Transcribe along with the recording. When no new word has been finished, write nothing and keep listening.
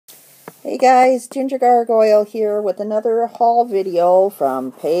Hey guys, Ginger Gargoyle here with another haul video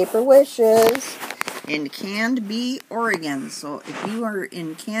from Paper Wishes in Canby, Oregon. So if you are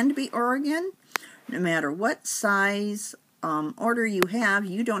in Canby, Oregon, no matter what size order you have,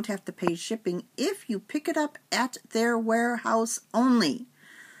 you don't have to pay shipping if you pick it up at their warehouse only.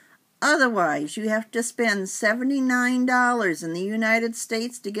 Otherwise, you have to spend $79 in the United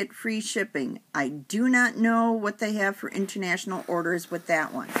States to get free shipping. I do not know what they have for international orders with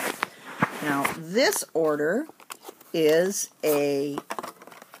that one. Now, this order is a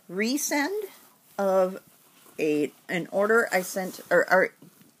resend of an order I sent or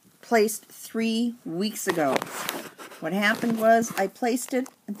placed 3 weeks ago. What happened was I placed it,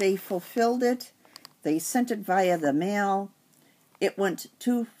 they fulfilled it, they sent it via the mail. It went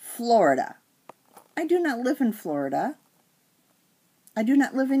to Florida. I do not live in Florida. I do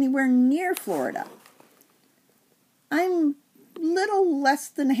not live anywhere near Florida. I'm little less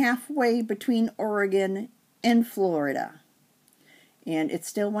than halfway between Oregon and Florida. And it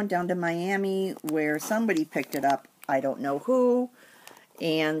still went down to Miami where somebody picked it up. I don't know who.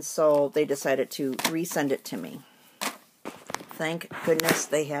 And so they decided to resend it to me. Thank goodness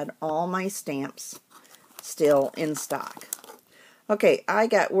they had all my stamps still in stock. Okay, I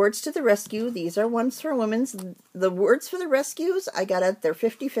got Words to the Rescue. These are ones for women's. The Words for the Rescues I got at their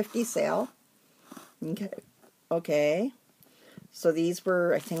 50/50 sale. Okay. So these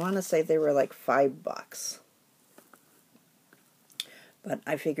were, I want to say they were like $5. But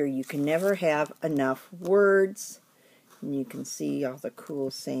I figure you can never have enough words. And you can see all the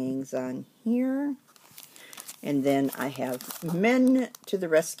cool sayings on here. And then I have Men to the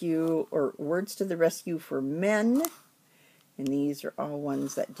Rescue, or Words to the Rescue for Men. And these are all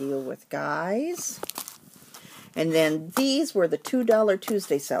ones that deal with guys. And then these were the $2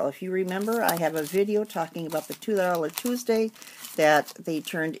 Tuesday sale. If you remember, I have a video talking about the $2 Tuesday that they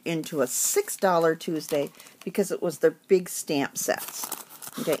turned into a $6 Tuesday because it was their big stamp sets.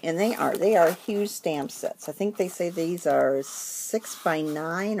 Okay, and they are huge stamp sets. I think they say these are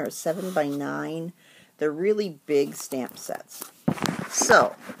 6x9 or 7x9. They're really big stamp sets.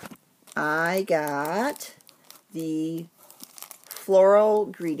 So, I got the Floral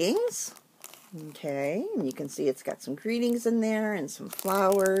Greetings. Okay, and you can see it's got some greetings in there and some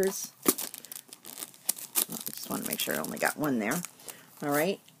flowers. I just want to make sure I only got one there.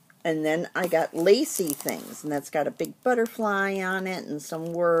 Alright, and then I got Lacy Things, and that's got a big butterfly on it and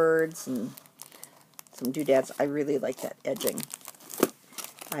some words and some doodads. I really like that edging.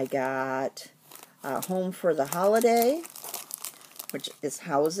 I got Home for the Holiday, which is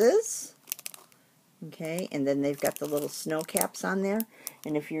houses. Okay, and then they've got the little snow caps on there.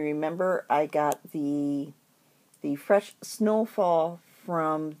 And if you remember, I got the Fresh Snowfall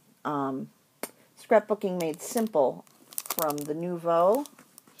from Scrapbooking Made Simple from the Nouveau.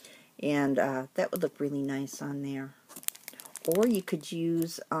 And that would look really nice on there. Or you could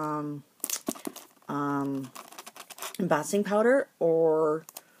use embossing powder or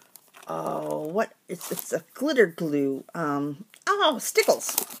it's a glitter glue.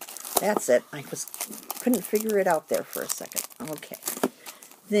 Stickles. That's it. I couldn't figure it out there for a second. Okay.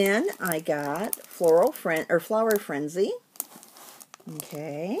 Then I got Floral Frenzy.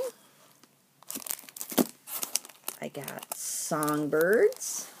 Okay. I got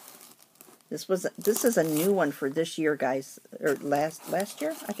Songbirds. This is a new one for this year, guys. Or last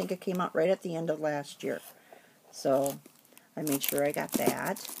year? I think it came out right at the end of last year. So I made sure I got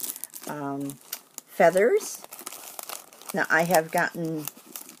that. Feathers. Now I have gotten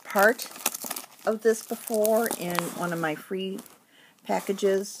part of this before in one of my free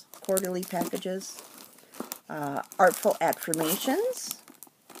packages, quarterly packages. Artful Affirmations.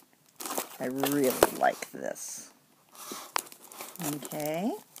 I really like this.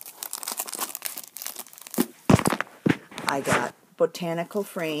 Okay. I got Botanical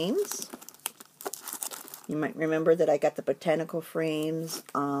Frames. You might remember that I got the Botanical Frames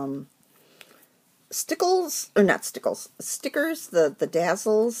stickers, the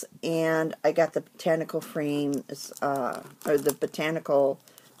Dazzles, and I got the Botanical Frames, or the Botanical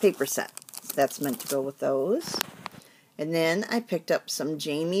paper set. So that's meant to go with those. And then I picked up some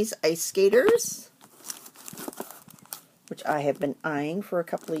Jamie's Ice Skaters, which I have been eyeing for a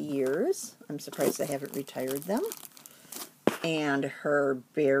couple of years. I'm surprised I haven't retired them. And her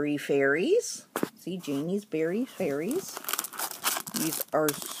Beary Fairies. See, Jamie's Beary Fairies. These are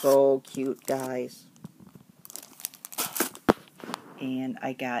so cute, guys. And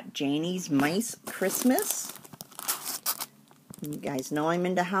I got Janie's Mice Christmas. You guys know I'm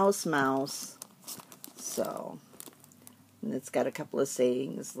into House Mouse. So, and it's got a couple of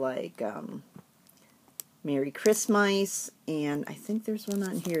sayings like, Merry Christmas, and I think there's one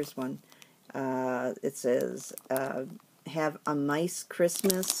on here's one. It says, have a nice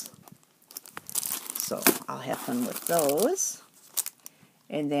Christmas. So I'll have fun with those.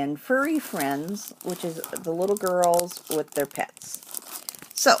 And then Furry Friends, which is the little girls with their pets.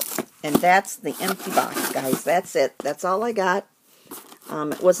 So, and that's the empty box, guys. That's it. That's all I got.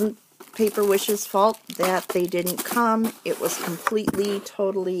 It wasn't Paper Wish's fault that they didn't come. It was completely,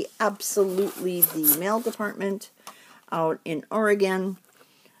 totally, absolutely the mail department out in Oregon.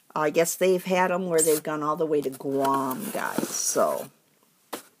 I guess they've had them where they've gone all the way to Guam, guys. So,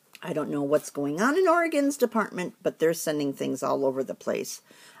 I don't know what's going on in Oregon's department, but they're sending things all over the place.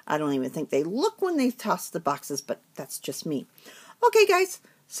 I don't even think they look when they toss the boxes, but that's just me. Okay, guys,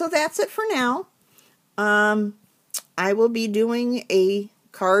 so that's it for now. I will be doing a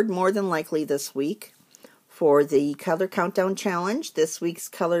card more than likely this week for the Color Countdown Challenge. This week's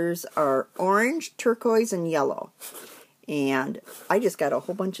colors are orange, turquoise, and yellow. And I just got a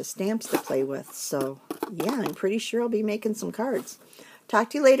whole bunch of stamps to play with, so yeah, I'm pretty sure I'll be making some cards. Talk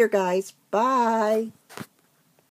to you later, guys. Bye.